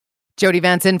Jody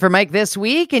Vance in for Mike this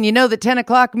week, and you know that 10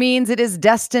 o'clock means it is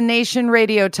destination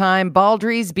radio time.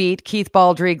 Baldrey's Beat. Keith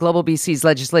Baldrey, Global BC's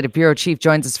Legislative Bureau Chief,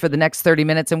 joins us for the next 30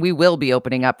 minutes, and we will be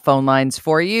opening up phone lines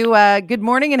for you. Good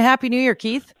morning and Happy New Year,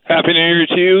 Keith. Happy New Year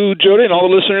to you, Jody, and all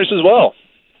the listeners as well.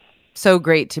 So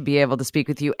great to be able to speak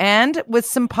with you, and with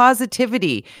some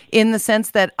positivity in the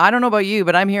sense that, I don't know about you,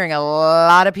 but I'm hearing a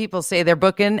lot of people say they're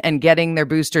booking and getting their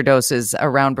booster doses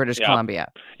around British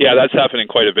Columbia. Yeah, that's happening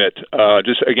quite a bit.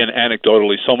 Just, again,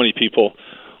 anecdotally, so many people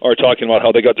are talking about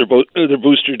how they got their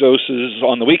booster doses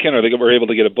on the weekend, or they were able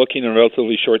to get a booking in a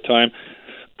relatively short time.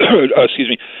 Excuse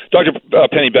me. Dr.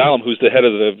 Penny Ballum, who's the head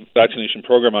of the vaccination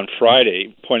program, on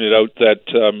Friday pointed out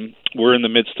that we're in the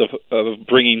midst of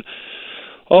bringing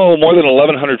more than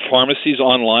 1,100 pharmacies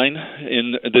online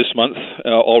in this month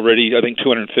already. I think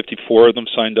 254 of them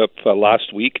signed up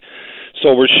last week.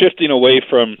 So we're shifting away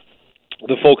from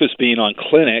the focus being on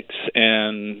clinics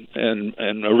and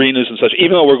arenas and such,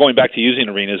 even though we're going back to using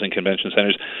arenas and convention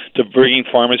centers, to bringing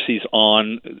pharmacies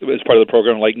on as part of the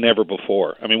program like never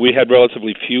before. I mean, we had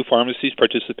relatively few pharmacies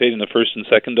participate in the first and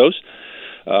second dose.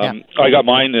 I got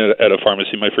mine at a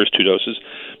pharmacy, my first 2 doses,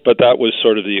 but that was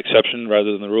sort of the exception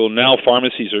rather than the rule. Now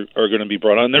pharmacies are going to be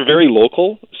brought on. They're very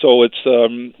local, so it's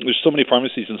there's so many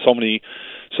pharmacies in so many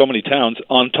towns.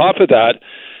 On top of that,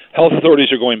 health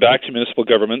authorities are going back to municipal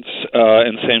governments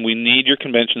and saying, we need your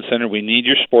convention center, we need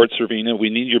your sports arena, we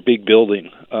need your big building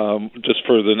just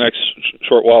for the next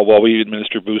short while we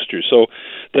administer boosters. So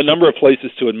the number of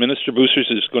places to administer boosters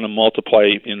is going to multiply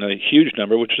in a huge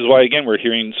number, which is why, again, we're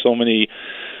hearing so many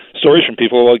stories from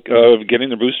people getting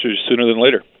their boosters sooner than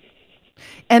later.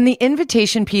 And the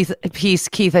invitation piece,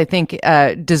 Keith, I think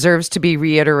deserves to be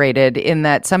reiterated in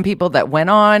that some people that went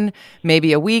on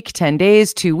maybe a week, 10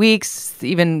 days, 2 weeks,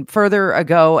 even further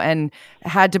ago, and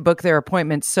had to book their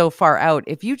appointments so far out.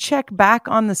 If you check back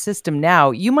on the system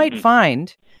now, you might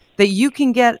find that you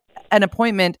can get an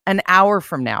appointment an hour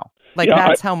from now.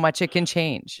 That's how much it can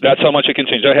change. That's how much it can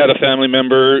change. I had a family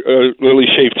member literally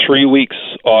shave 3 weeks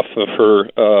off of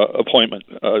her appointment.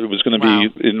 It was going to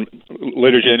be in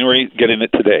later January, getting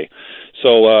it today.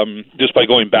 So just by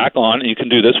going back on, and you can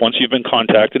do this once you've been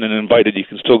contacted and invited, you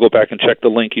can still go back and check the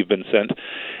link you've been sent,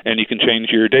 and you can change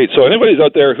your date. So anybody's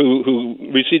out there who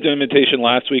received an invitation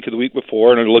last week or the week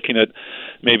before and are looking at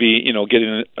maybe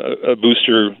getting a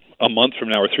booster a month from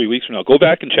now or 3 weeks from now, go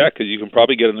back and check, because you can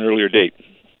probably get an earlier date.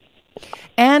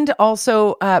 And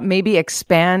also maybe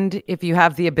expand, if you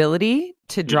have the ability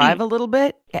to drive a little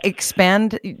bit,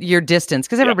 expand your distance,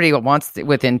 because everybody wants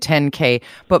within 10K.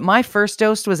 But my first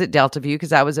dose was at Delta View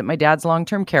because I was at my dad's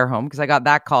long-term care home, because I got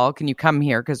that call, can you come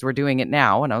here because we're doing it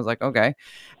now? And I was like, okay.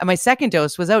 And my second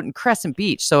dose was out in Crescent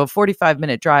Beach, so a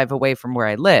 45-minute drive away from where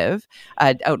I live,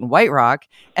 out in White Rock.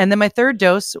 And then my third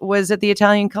dose was at the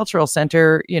Italian Cultural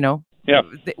Center,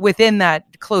 within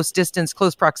that close distance,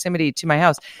 close proximity to my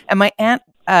house. And my aunt,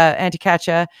 Auntie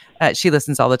Katja, she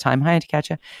listens all the time. Hi, Auntie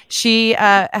Katja. She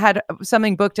had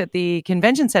something booked at the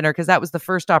convention center because that was the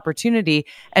first opportunity.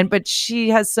 But she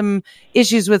has some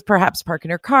issues with perhaps parking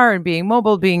her car and being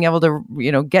mobile, being able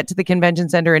to, get to the convention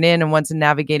center and in, and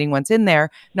navigating once in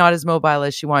there, not as mobile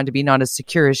as she wanted to be, not as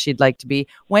secure as she'd like to be.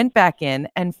 Went back in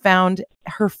and found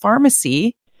her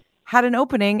pharmacy had an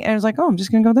opening, and was like, oh, I'm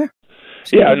just going to go there.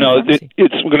 It's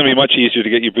going to be much easier to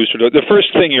get your booster dose. The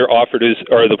first thing you're offered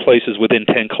are the places within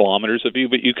 10 kilometers of you,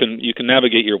 but you can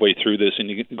navigate your way through this, and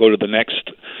you can go to the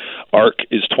next arc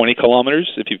is 20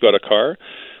 kilometers if you've got a car.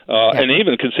 And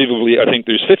even conceivably, I think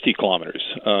there's 50 kilometers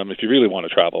if you really want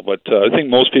to travel. But I think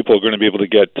most people are going to be able to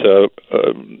get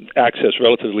access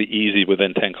relatively easy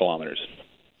within 10 kilometers.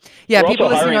 Yeah, we're people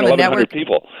also listening hiring on the 1,100 network.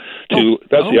 people.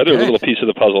 That's the other little piece of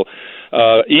the puzzle.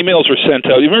 Emails were sent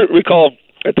out. You recall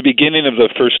at the beginning of the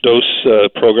first dose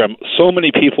program, so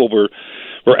many people were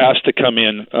asked to come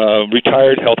in,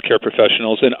 retired healthcare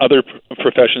professionals and other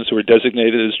professions who were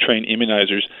designated as trained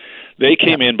immunizers. They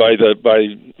came in by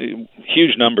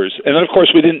huge numbers. And then, of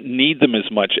course, we didn't need them as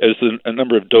much as the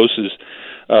number of doses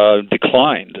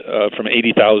declined from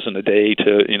 80,000 a day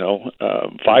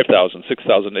to 5,000,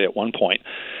 6,000 a day at one point.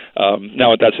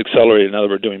 Now that's accelerated. Now that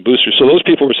we're doing boosters, so those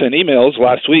people were sending emails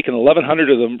last week, and 1,100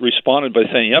 of them responded by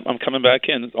saying, "Yep, I'm coming back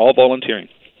in." All volunteering.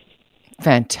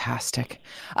 Fantastic.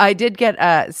 I did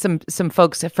get some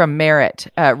folks from Merritt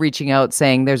reaching out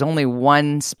saying there's only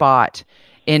one spot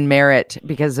in Merritt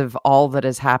because of all that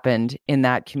has happened in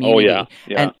that community. Oh,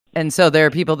 yeah. And so there are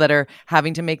people that are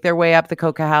having to make their way up the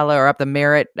Coquihalla or up the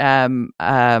Merritt,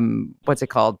 what's it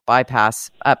called,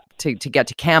 bypass up to get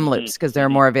to Kamloops because there are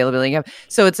more availability.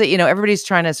 So it's, everybody's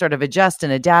trying to sort of adjust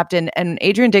and adapt. And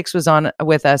Adrian Dix was on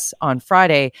with us on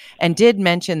Friday and did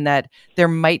mention that there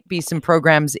might be some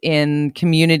programs in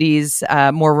communities,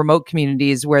 more remote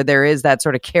communities, where there is that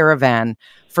sort of caravan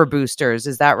for boosters.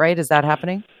 Is that right? Is that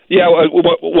happening? Yeah,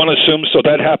 one assumes so.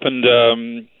 That happened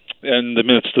in the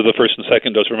midst of the first and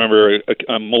second dose. Remember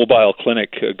a mobile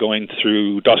clinic going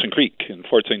through Dawson Creek in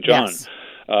Fort St. John. Yes.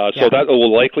 So that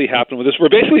will likely happen with this. We're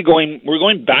basically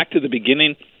going back to the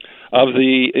beginning of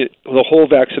the whole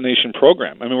vaccination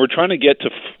program. I mean, we're trying to get to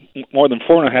more than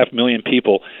 4.5 million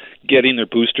people getting their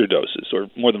booster doses, or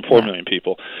more than 4 million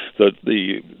people. The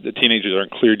teenagers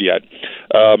aren't cleared yet.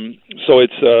 So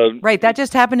it's right. That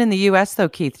just happened in the U.S. though,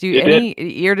 Keith. Do you any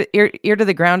ear to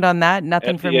the ground on that?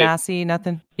 Nothing FDA. From NACI.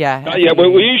 Nothing. Yeah. Yeah.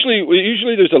 Well, we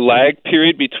usually there's a lag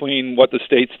period between what the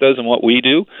States does and what we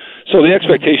do. So the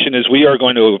expectation is we are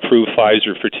going to approve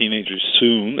Pfizer for teenagers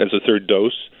soon as a third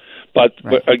dose. But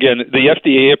again, the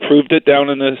FDA approved it down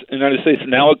in the United States.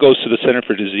 Now it goes to the Center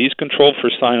for Disease Control for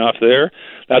sign-off there.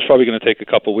 That's probably going to take a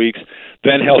couple weeks.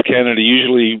 Then Health Canada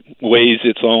usually weighs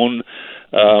its own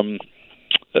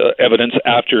evidence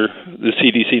after the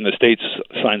CDC in the States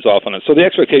signs off on it. So the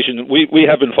expectation, we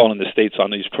have been following the States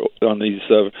on these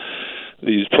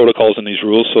protocols and these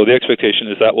rules. So the expectation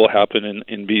is that will happen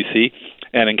in BC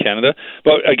and in Canada.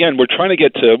 But again, we're trying to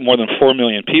get to more than 4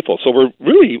 million people. So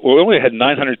we only had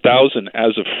 900,000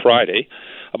 as of Friday.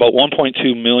 About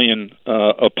 1.2 million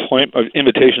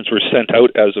invitations were sent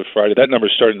out as of Friday. That number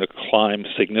is starting to climb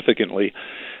significantly.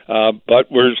 But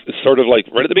we're sort of like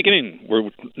right at the beginning. We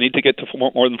need to get to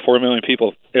more than 4 million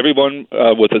people. Everyone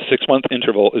with a 6-month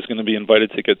interval is going to be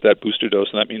invited to get that booster dose,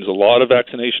 and that means a lot of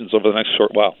vaccinations over the next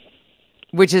short while.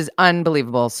 Which is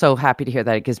unbelievable. So happy to hear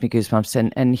that. It gives me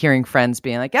goosebumps. And hearing friends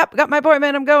being like, yep, got my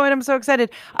appointment. I'm going. I'm so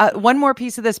excited. One more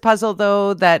piece of this puzzle,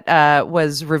 though, that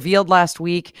was revealed last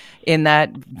week in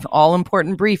that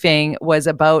all-important briefing was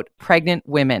about pregnant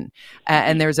women.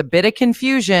 And there's a bit of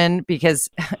confusion because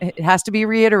it has to be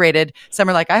reiterated. Some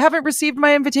are like, I haven't received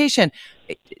my invitation.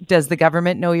 Does the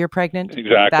government know you're pregnant?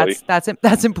 Exactly.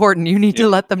 That's important. You need to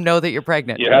let them know that you're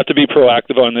pregnant. You have to be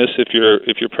proactive on this if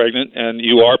you're pregnant, and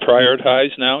you are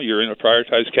prioritized now. You're in a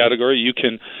prioritized category. You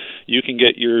can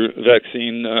get your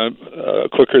vaccine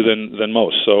quicker than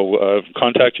most. So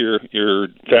contact your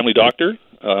family doctor,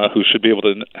 who should be able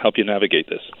to help you navigate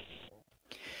this.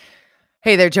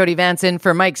 Hey there, Jody Vance in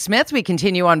for Mike Smith. We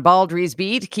continue on Baldrey's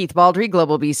Beat. Keith Baldrey,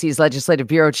 Global BC's Legislative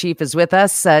Bureau Chief, is with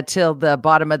us till the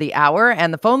bottom of the hour,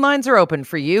 and the phone lines are open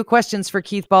for you. Questions for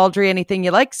Keith Baldrey, anything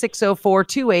you like,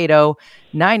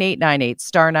 604-280-9898,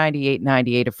 star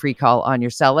 9898, a free call on your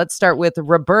cell. Let's start with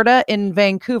Roberta in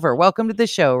Vancouver. Welcome to the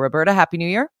show, Roberta. Happy New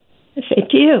Year. Same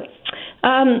to you.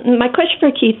 My question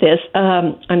for Keith is,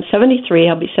 I'm 73,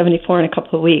 I'll be 74 in a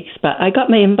couple of weeks, but I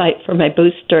got my invite for my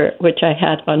booster, which I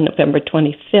had on November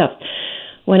 25th.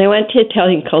 When I went to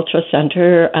Italian Cultural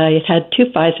Center, I had 2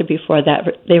 Pfizer before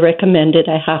that. They recommended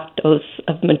a half dose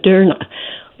of Moderna,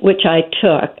 which I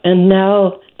took. And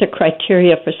now the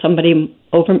criteria for somebody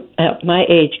over at my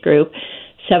age group,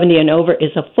 70 and over,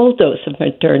 is a full dose of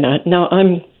Moderna. Now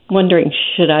I'm wondering,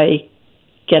 should I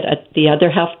get the other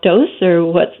half dose, or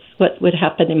what would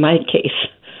happen in my case?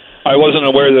 I wasn't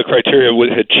aware the criteria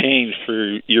had changed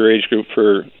for your age group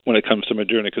for when it comes to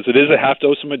Moderna, because it is a half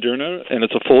dose of Moderna and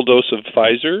it's a full dose of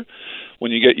Pfizer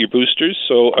when you get your boosters.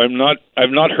 So I've not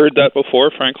heard that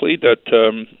before, frankly, that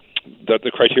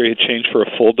the criteria had changed for a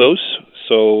full dose.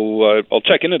 So I'll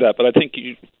check into that, but I think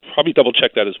you probably double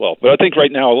check that as well. But I think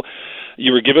right now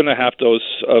you were given a half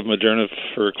dose of Moderna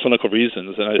for clinical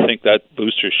reasons, and I think that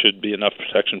booster should be enough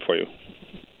protection for you.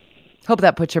 Hope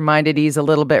that puts your mind at ease a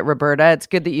little bit, Roberta. It's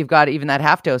good that you've got even that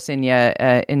half dose in you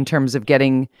in terms of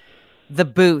getting the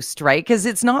boost, right? Because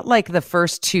it's not like the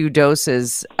first 2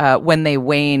 doses when they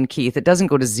wane, Keith. It doesn't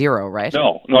go to 0, right?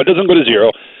 No, it doesn't go to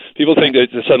 0. People think that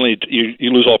suddenly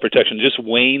you lose all protection. It just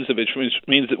wanes, which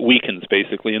means it weakens,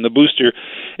 basically. And the booster,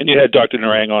 and you had Dr.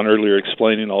 Narang on earlier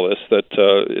explaining all this, that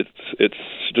it's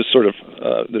just sort of,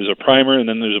 there's a primer and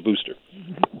then there's a booster.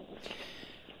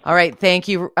 All right. Thank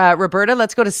you, Roberta.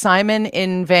 Let's go to Simon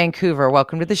in Vancouver.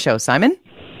 Welcome to the show, Simon.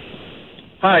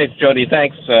 Hi, Jody.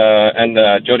 Thanks. And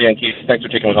Jody and Keith, thanks for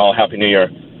taking the call. Happy New Year.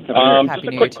 Happy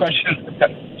New Year.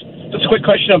 Just a quick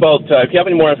question about if you have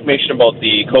any more information about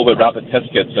the COVID rapid test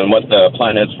kits and what the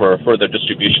plan is for further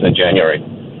distribution in January.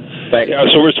 Thanks. Yeah,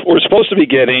 so we're supposed to be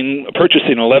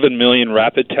purchasing 11 million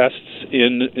rapid tests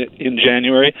in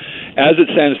January. As it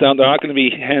stands now, they're not going to be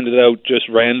handed out just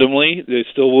randomly. There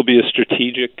still will be a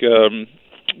strategic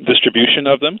distribution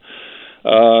of them.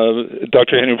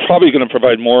 Dr. Henry is probably going to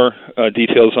provide more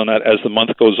details on that as the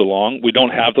month goes along. We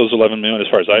don't have those 11 million as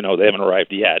far as I know. They haven't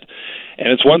arrived yet. And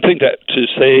it's one thing to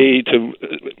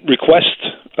request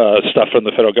stuff from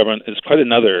the federal government. It's quite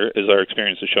another, as our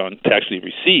experience has shown, to actually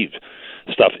receive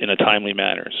stuff in a timely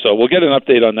manner. So we'll get an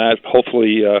update on that,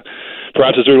 hopefully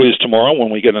perhaps as early as tomorrow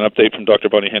when we get an update from Dr.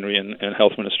 Bonnie Henry and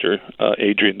Health Minister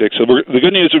Adrian Dix. So the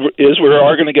good news is we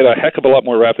are going to get a heck of a lot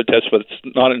more rapid tests, but it's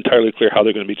not entirely clear how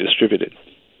they're going to be distributed.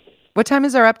 What time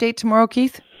is our update tomorrow,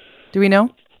 Keith? Do we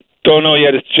know? Don't know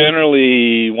yet. It's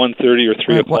generally 1:30 or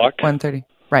 3 o'clock. 1:30.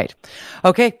 Right.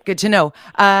 Okay, good to know.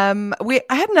 I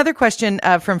had another question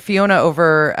from Fiona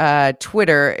over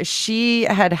Twitter. She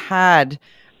had a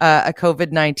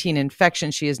COVID-19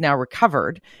 infection. She is now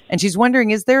recovered. And she's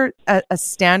wondering, is there a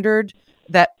standard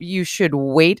that you should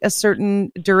wait a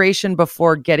certain duration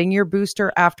before getting your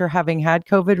booster after having had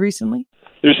COVID recently?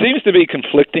 There seems to be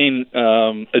conflicting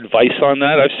advice on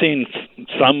that. I've seen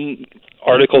some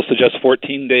articles suggest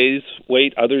 14 days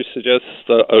wait. Others suggest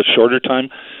a shorter time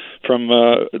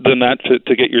than that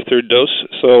to get your third dose.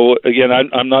 So again,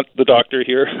 I'm not the doctor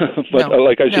here, but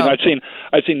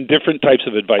I've seen different types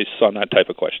of advice on that type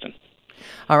of question.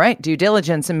 All right, due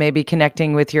diligence and maybe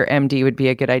connecting with your MD would be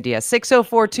a good idea.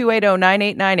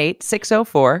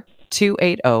 604-280-9898,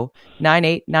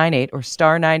 604-280-9898, or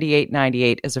star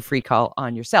 9898 is a free call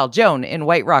on your cell. Joan in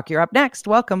White Rock, you're up next.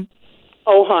 Welcome.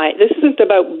 Oh, hi. This isn't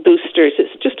about boosters.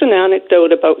 It's just an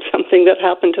anecdote about something that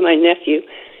happened to my nephew.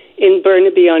 In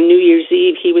Burnaby on New Year's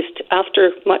Eve,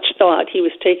 after much thought, he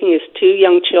was taking his two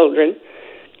young children,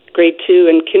 grade 2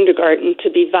 and kindergarten,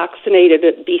 to be vaccinated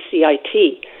at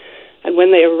BCIT. And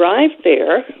when they arrived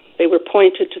there, they were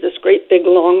pointed to this great big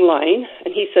long line,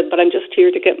 and he said, "But I'm just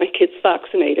here to get my kids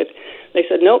vaccinated." They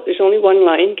said, "Nope, there's only one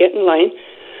line, get in line."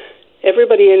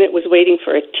 Everybody in it was waiting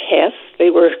for a test. They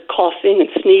were coughing and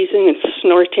sneezing and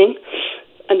snorting.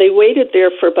 And they waited there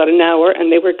for about an hour, and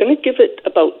they were going to give it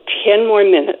about 10 more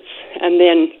minutes, and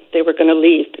then they were going to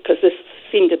leave because this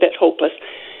seemed a bit hopeless.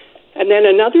 And then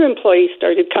another employee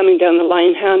started coming down the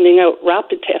line handing out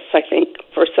rapid tests, I think,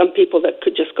 for some people that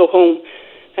could just go home.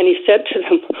 And he said to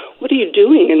them, "What are you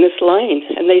doing in this line?"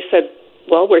 And they said,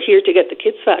 "Well, we're here to get the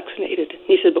kids vaccinated."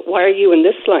 He said, "But why are you in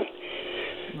this line?"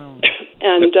 Oh.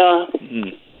 And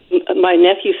my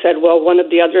nephew said, "Well, one of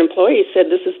the other employees said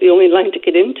this is the only line to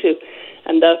get into."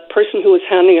 And the person who was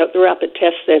handing out the rapid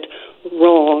test said,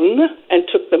 "Wrong," and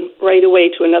took them right away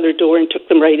to another door and took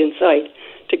them right inside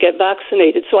to get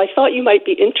vaccinated. So I thought you might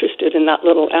be interested in that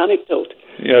little anecdote.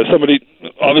 Yeah,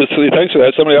 thanks for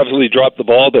that. Somebody obviously dropped the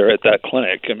ball there at that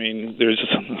clinic. I mean,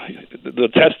 the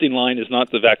testing line is not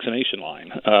the vaccination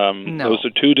line. No. Those are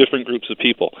two different groups of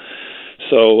people.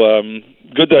 So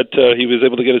good that he was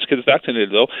able to get his kids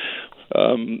vaccinated, though.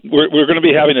 We're going to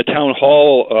be having a town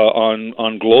hall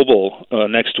on Global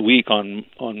next week on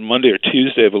Monday or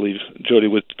Tuesday, I believe, Jody,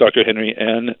 with Dr. Henry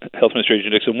and Health Minister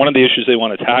Adrian Dix. And one of the issues they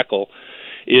want to tackle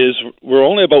is we're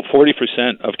only about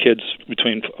 40% of kids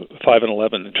between 5 and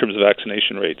 11 in terms of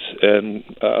vaccination rates. And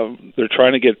they're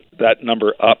trying to get that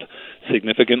number up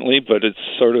significantly, but it's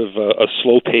sort of a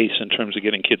slow pace in terms of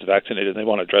getting kids vaccinated. And they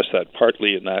want to address that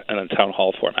partly in a town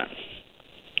hall format.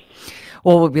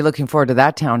 Well, we'll be looking forward to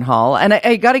that town hall. And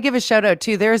I got to give a shout out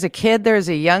too. There's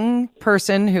a young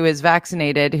person who is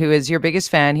vaccinated, who is your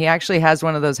biggest fan. He actually has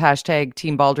one of those hashtag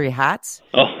Team Baldrey hats.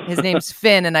 Oh. His name's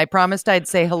Finn, and I promised I'd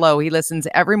say hello. He listens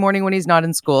every morning when he's not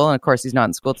in school. And of course, he's not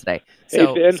in school today.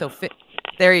 So, hey, Finn. So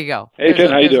there you go. Hey, Finn,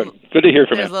 how you doing? Good to hear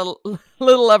from you. There's a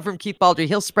little love from Keith Baldrey.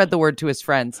 He'll spread the word to his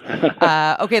friends.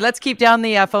 Okay, let's keep down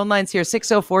the phone lines here.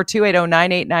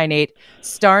 604-280-9898,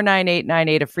 star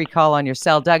 9898, a free call on your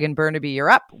cell. Doug in Burnaby, you're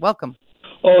up. Welcome.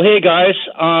 Oh, hey, guys.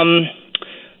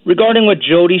 Regarding what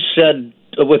Jody said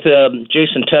with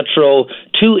Jason Tetreault,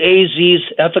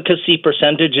 2AZ's efficacy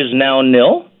percentage is now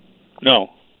nil?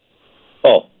 No.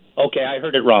 Oh, okay, I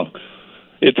heard it wrong.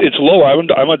 It's lower.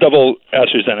 I'm a double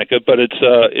AstraZeneca, but it's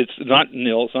not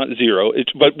nil. It's not zero.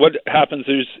 But what happens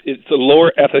is it's a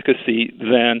lower efficacy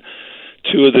than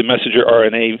two of the messenger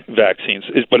RNA vaccines.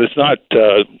 But it's not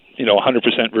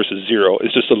 100% versus zero.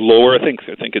 It's just a lower. I think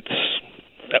it's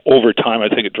over time. I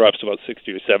think it drops to about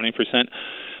 60 or 70%.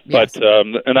 But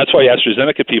and that's why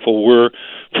AstraZeneca people were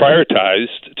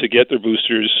prioritized to get their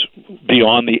boosters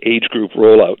beyond the age group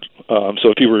rollout. So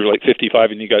if you were like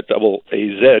 55 and you got double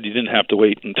AZ, you didn't have to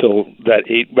wait until that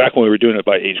age. Back when we were doing it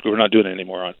by age group, we're not doing it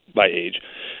anymore by age.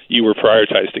 You were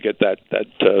prioritized to get that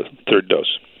third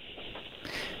dose.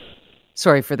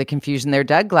 Sorry for the confusion there,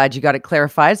 Doug. Glad you got it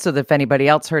clarified so that if anybody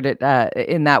else heard it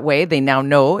in that way, they now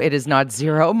know it is not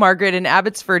zero. Margaret in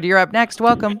Abbotsford, you're up next.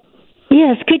 Welcome.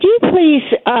 Yes, could you please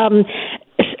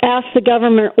ask the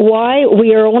government why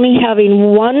we are only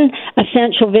having one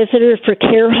essential visitor for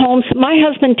care homes? My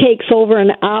husband takes over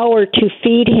an hour to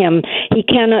feed him. He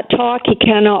cannot talk, he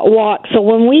cannot walk. So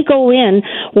when we go in,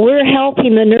 we're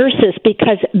helping the nurses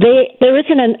because there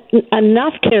isn't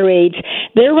enough care aides.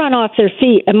 They're run off their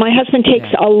feet, and my husband takes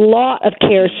a lot of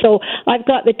care. So I've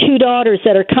got the two daughters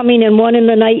that are coming in, one in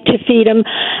the night to feed him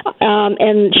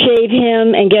and shave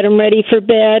him and get him ready for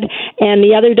bed, and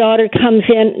the other daughter comes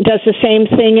in, does the same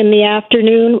thing in the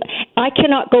afternoon. I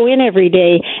cannot go in every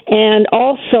day, and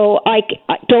also I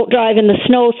don't drive in the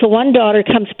snow, so one daughter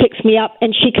comes, picks me up,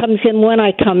 and she comes in when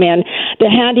I come in. The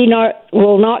handy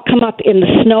will not come up in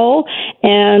the snow,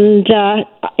 and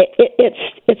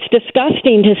it's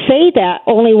disgusting to say that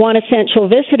only one essential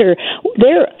visitor.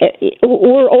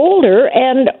 We're older,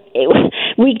 and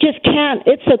we just can't.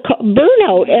 It's a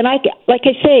burnout, and like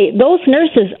I say, those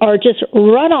nurses are just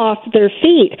run off their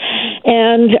feet,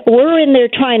 and we're in there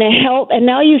trying to help. And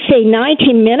now you say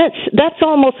 90 minutes. That's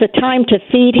almost the time to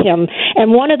feed him.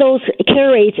 And one of those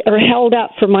care aides are held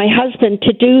up for my husband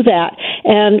to do that,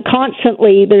 and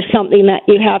constantly there's something that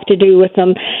you have to do with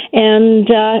them, and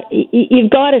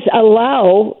you've got to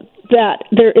allow that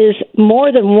there is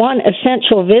more than one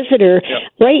essential visitor. Yep.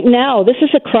 Right now, this is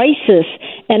a crisis,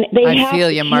 and I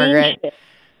feel you, Margaret.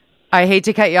 I hate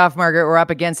to cut you off, Margaret. We're up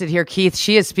against it here. Keith,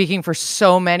 she is speaking for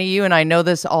so many of you, and I know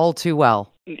this all too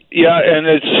well. Yeah, and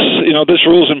it's, this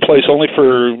rule's in place only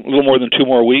for a little more than 2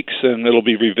 more weeks, and it'll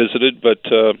be revisited, but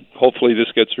hopefully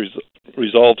this gets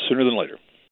resolved sooner than later.